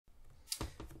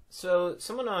So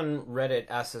someone on Reddit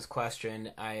asked this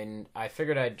question, and I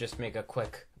figured I'd just make a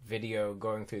quick video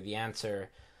going through the answer.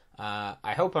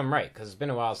 I hope I'm right, because it's been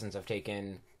a while since I've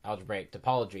taken algebraic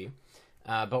topology.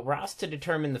 But we're asked to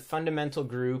determine the fundamental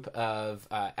group of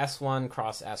S1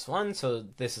 cross S1, so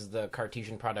this is the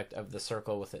Cartesian product of the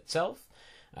circle with itself.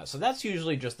 So that's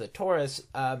usually just the torus,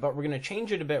 but we're going to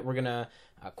change it a bit. We're going to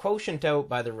quotient out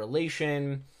by the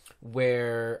relation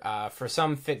where for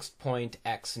some fixed point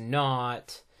x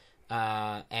naught,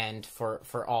 and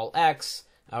for all x,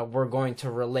 we're going to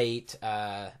relate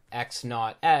x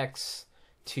naught x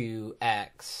to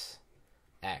x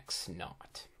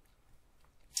naught.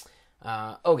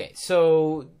 Okay,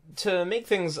 so to make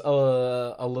things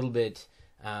a little bit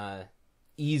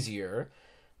easier,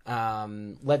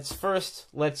 let's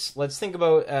think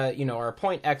about our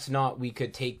point x naught we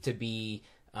could take to be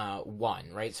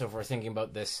 1, right? So if we're thinking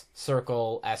about this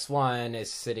circle, S1 is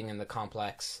sitting in the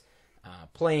complex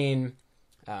plane,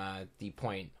 the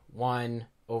point 1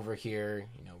 over here,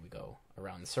 we go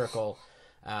around the circle.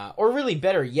 Or really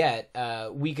better yet,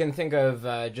 we can think of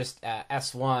just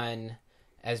S1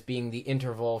 as being the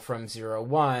interval from 0,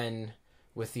 1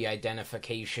 with the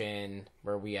identification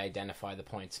where we identify the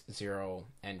points 0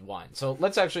 and 1. So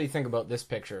let's actually think about this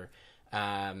picture.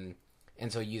 And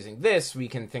so using this, we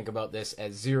can think about this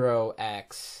as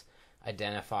 0x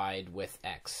identified with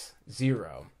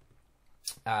x0.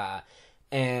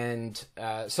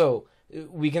 So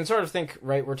we can sort of think,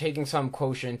 right, we're taking some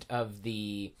quotient of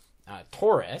the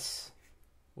torus,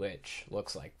 which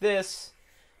looks like this.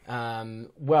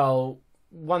 Well,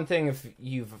 one thing, if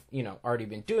you've already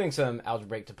been doing some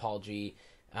algebraic topology,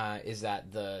 is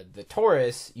that the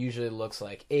torus usually looks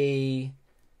like A,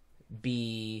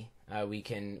 B. We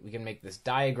can make this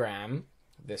diagram,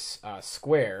 this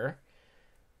square,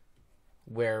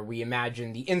 where we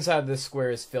imagine the inside of the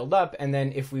square is filled up, and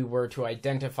then if we were to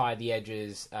identify the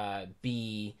edges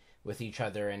B with each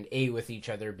other and A with each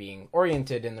other being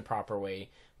oriented in the proper way,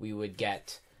 we would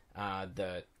get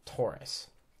the torus.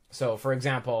 So, for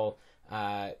example,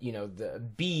 the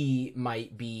B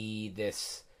might be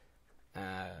this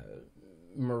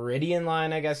meridian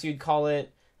line, I guess you'd call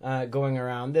it, going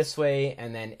around this way,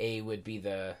 and then A would be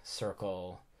the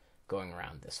circle going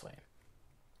around this way.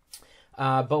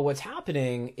 But what's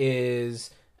happening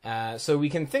is, so we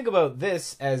can think about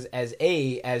this as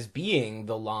A as being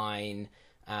the line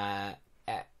at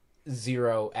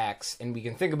 0x, and we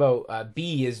can think about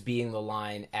B as being the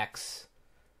line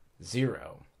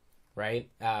x0. Right?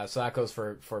 So that goes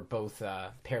for both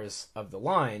pairs of the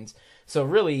lines. So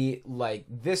really, like,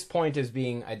 this point is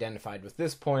being identified with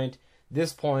this point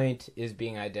is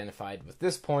being identified with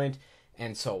this point,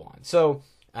 and so on. So,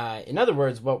 in other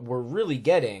words, what we're really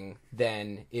getting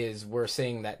then is we're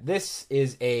saying that this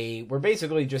is we're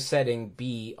basically just setting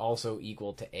B also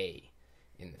equal to A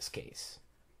in this case.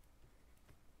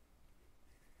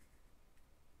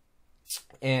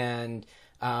 And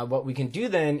what we can do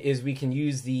then is we can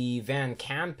use the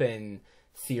Van-Kampen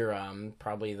theorem,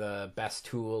 probably the best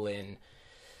tool in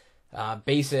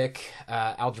basic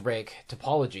algebraic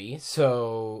topology.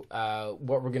 So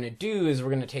what we're going to do is we're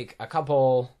going to take a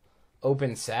couple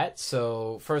open sets.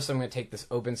 So first I'm going to take this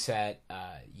open set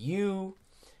U,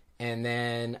 and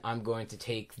then I'm going to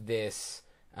take this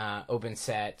open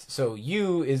set. So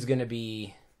U is going to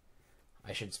be,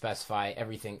 I should specify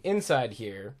everything inside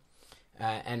here.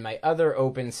 And my other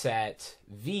open set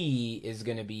V is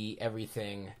going to be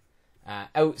everything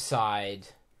outside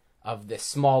of this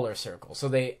smaller circle. So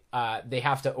they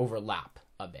have to overlap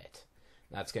a bit.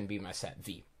 That's going to be my set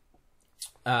V.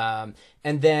 And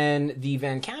then the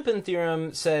Van-Kampen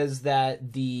theorem says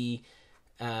that the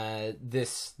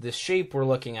this shape we're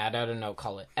looking at, I don't know,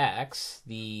 call it X,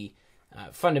 the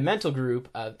fundamental group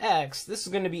of X, this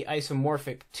is going to be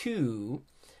isomorphic to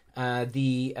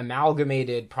the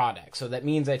amalgamated product. So that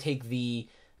means I take the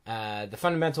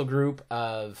fundamental group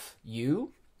of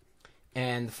U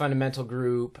and the fundamental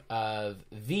group of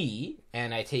V,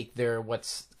 and I take their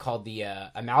what's called the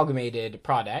amalgamated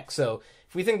product. So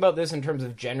if we think about this in terms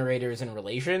of generators and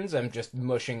relations, I'm just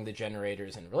mushing the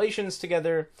generators and relations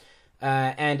together,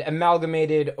 and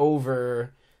amalgamated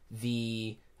over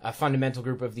the fundamental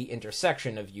group of the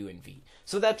intersection of U and V.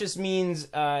 So that just means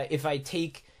if I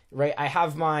take, right, I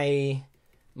have my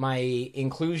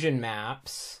inclusion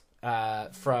maps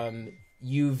from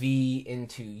UV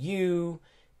into U,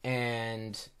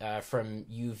 and from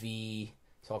UV,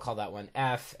 so I'll call that one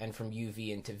F, and from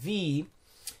UV into V.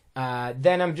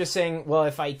 Then I'm just saying, well,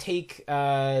 if I take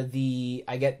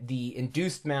I get the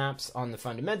induced maps on the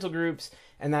fundamental groups,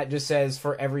 and that just says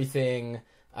for everything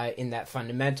in that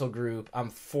fundamental group,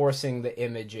 I'm forcing the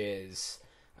images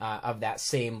of that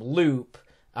same loop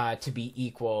to be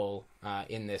equal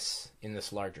in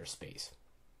this larger space.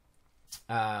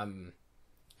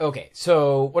 Okay,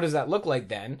 so what does that look like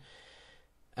then?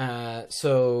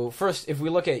 So first, if we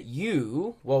look at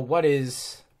U, well, what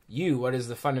is U? What is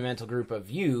the fundamental group of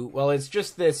U? Well, it's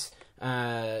just this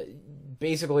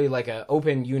basically like an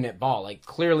open unit ball. Like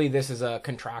clearly this is a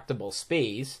contractible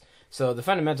space. So the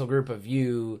fundamental group of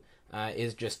U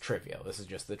is just trivial. This is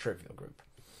just the trivial group.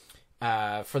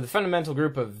 For the fundamental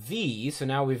group of V, so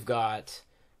now we've got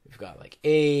like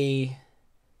A,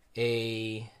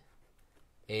 and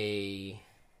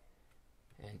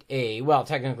A. Well,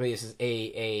 technically this is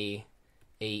A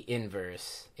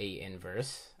inverse,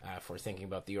 if we're thinking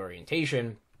about the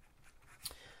orientation.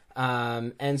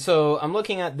 And so I'm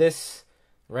looking at this,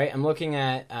 right? I'm looking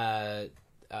at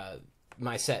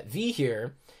my set V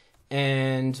here,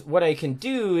 and what I can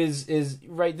do is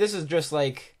right, this is just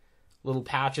like little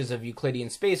patches of Euclidean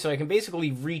space, so I can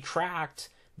basically retract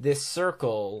this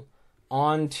circle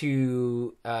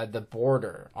onto the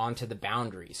border, onto the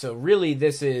boundary. So really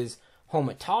this is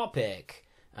homotopic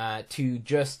to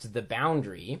just the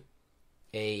boundary,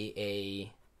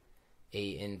 A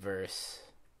inverse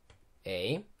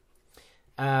A.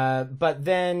 But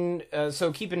then,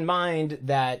 so keep in mind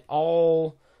that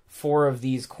all four of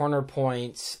these corner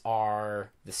points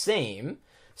are the same.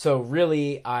 So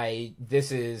really,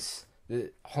 this is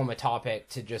the homotopic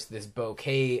to just this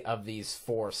bouquet of these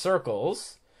four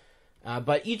circles.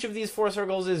 But each of these four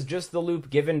circles is just the loop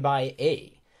given by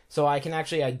A. So I can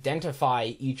actually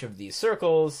identify each of these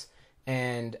circles,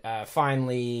 and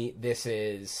finally, this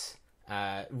is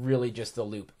really just the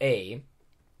loop A.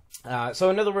 So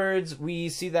in other words, we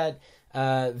see that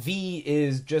V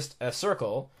is just a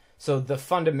circle. So the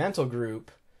fundamental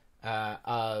group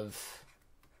of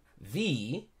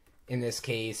V, in this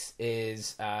case,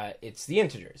 is it's the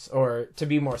integers. Or to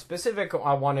be more specific,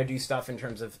 I want to do stuff in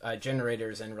terms of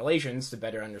generators and relations to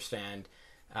better understand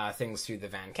things through the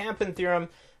Van-Kampen theorem.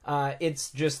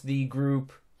 It's just the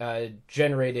group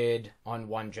generated on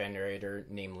one generator,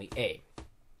 namely A.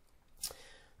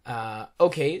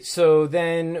 Okay, so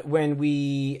then when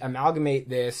we amalgamate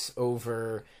this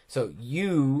over, so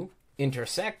U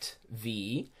intersect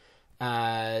V,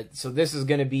 so this is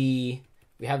going to be,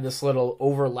 we have this little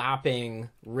overlapping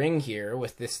ring here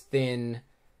with this thin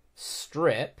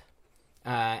strip.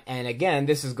 And again,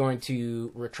 this is going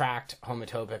to retract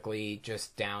homotopically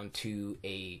just down to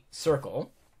a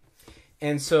circle.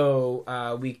 And so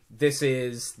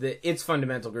its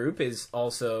fundamental group is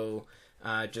also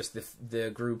just the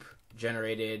group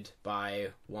generated by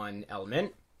one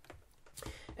element.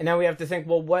 And now we have to think,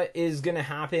 well, what is going to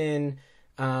happen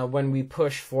when we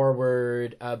push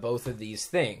forward both of these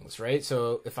things, right?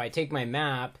 So if I take my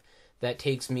map that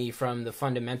takes me from the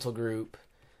fundamental group,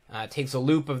 takes a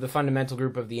loop of the fundamental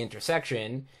group of the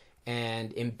intersection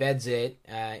and embeds it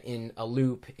in a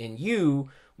loop in U,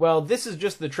 well, this is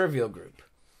just the trivial group.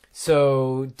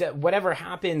 So whatever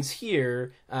happens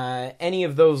here, any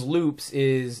of those loops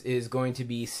is going to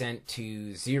be sent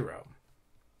to 0.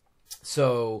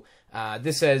 So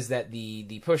this says that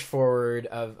the push forward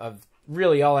of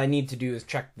really all I need to do is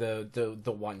check the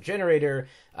one generator.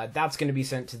 That's going to be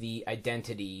sent to the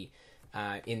identity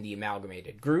in the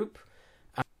amalgamated group.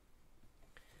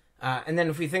 And then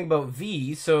if we think about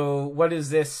V, so what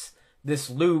is this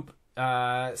loop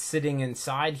sitting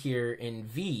inside here in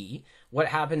V? What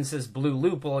happens to this blue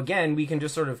loop? Well, again, we can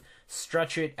just sort of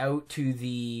stretch it out to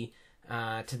the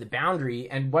boundary.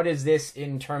 And what is this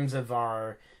in terms of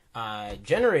our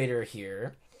generator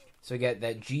here? So we get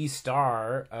that G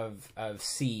star of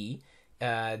C.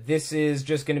 This is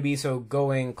just going to be so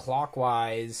going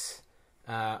clockwise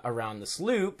around this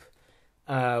loop.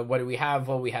 What do we have?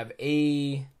 Well, we have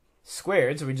A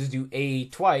squared, so we just do A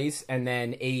twice, and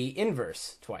then A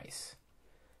inverse twice.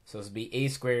 So this will be A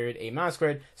squared, A minus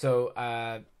squared.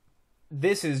 So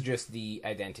this is just the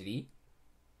identity.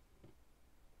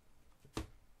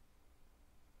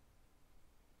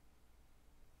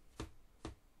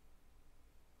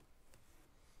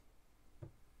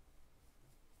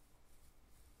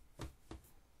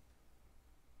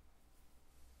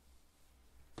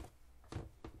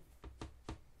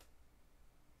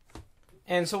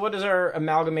 And so what does our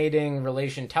amalgamating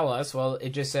relation tell us? Well,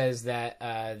 it just says that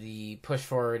the push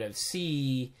forward of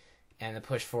C and the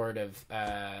push forward of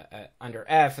under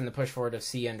F and the push forward of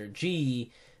C under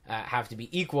G have to be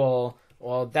equal.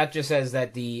 Well, that just says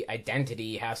that the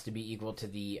identity has to be equal to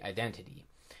the identity.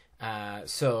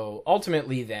 So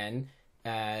ultimately then,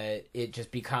 it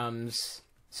just becomes,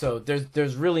 so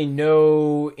there's really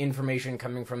no information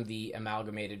coming from the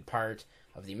amalgamated part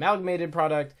of the amalgamated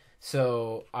product.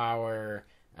 So our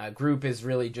Group is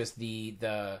really just the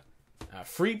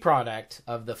free product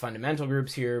of the fundamental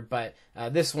groups here, but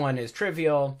this one is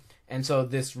trivial, and so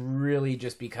this really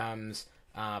just becomes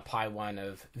pi1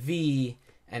 of v,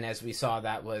 and as we saw,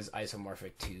 that was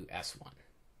isomorphic to S1.